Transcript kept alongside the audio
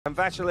And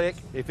Vaculik,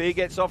 if he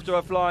gets off to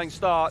a flying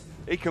start,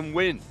 he can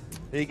win.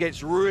 He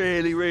gets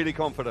really, really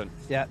confident.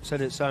 Yeah,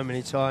 said it so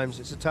many times.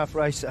 It's a tough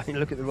race. I mean,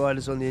 look at the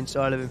riders on the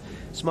inside of him.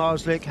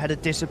 Zmarzlik had a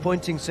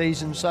disappointing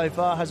season so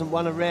far, hasn't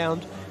won a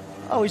round.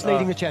 Oh, he's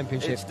leading the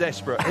championship. It's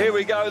desperate. Here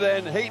we go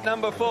then. Heat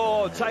number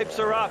 4. Tapes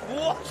are up.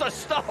 What a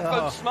stop from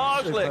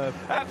Zmarzlik. Superb.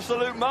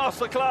 Absolute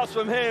masterclass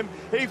from him.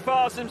 He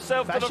fires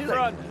himself to the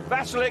front.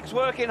 Vaculik's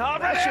working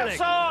hard. Right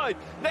outside.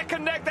 Neck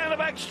and neck down the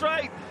back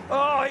straight.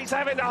 Oh, he's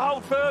having to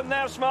hold firm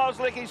now,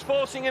 Zmarzlik. He's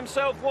forcing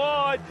himself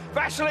wide.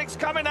 Vaculik's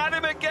coming at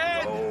him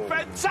again. Oh.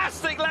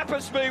 Fantastic lap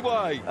of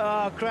Speedway.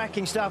 Oh,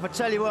 cracking stuff. I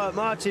tell you what,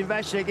 Martin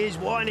Vaculik is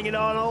winding it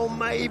on. Oh,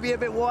 maybe a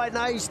bit wide.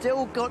 No, he's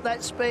still got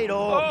that speed.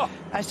 Oh,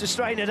 has to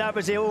straighten it up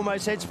as he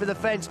almost heads for the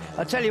fence.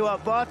 I tell you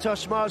what,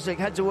 Bartosz Zmarzlik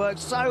had to work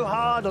so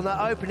hard on that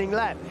opening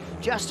lap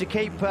just to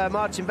keep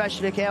Martin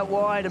Vaculik out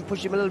wide and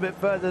push him a little bit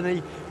further than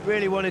he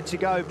really wanted to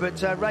go.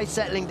 But race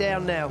settling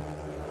down now.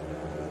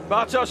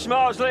 Bartosz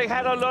Zmarzlik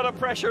had a lot of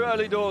pressure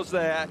early doors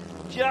there,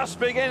 just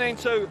beginning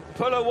to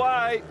pull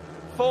away.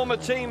 Former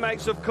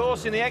teammates, of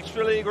course, in the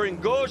extra league are in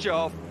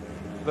Gorzów,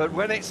 but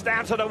when it's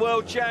down to the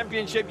World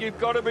Championship, you've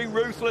got to be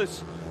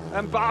ruthless.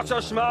 And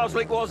Bartosz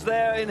Zmarzlik was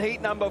there in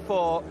heat number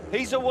 4.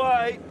 He's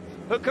away.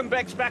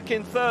 Hülkenberg's back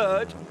in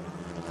third,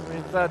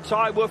 with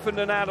Ty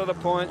Woofenden out of the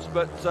points,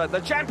 but the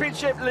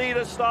championship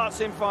leader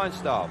starts in fine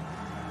style.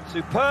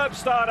 Superb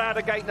start out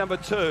of gate number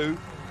 2.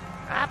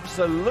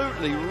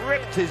 Absolutely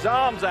ripped his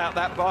arms out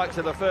that bike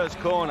to the first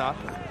corner,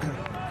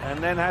 and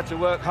then had to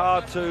work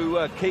hard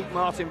to keep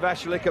Martin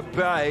Vaculik at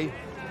bay.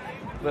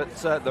 But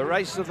the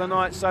race of the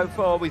night so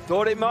far, we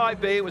thought it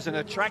might be. It was an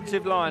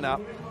attractive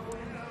lineup,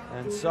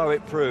 and so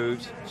it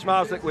proved.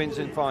 Zmarzlik wins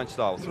in fine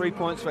style. 3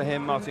 points for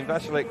him. Martin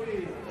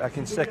Vaculik back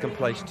in second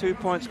place. 2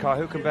 points. Kai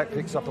Hülkenberg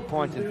picks up a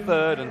point in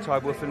third, and Ty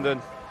Woofenden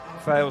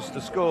fails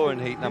to score in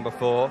heat number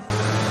 4.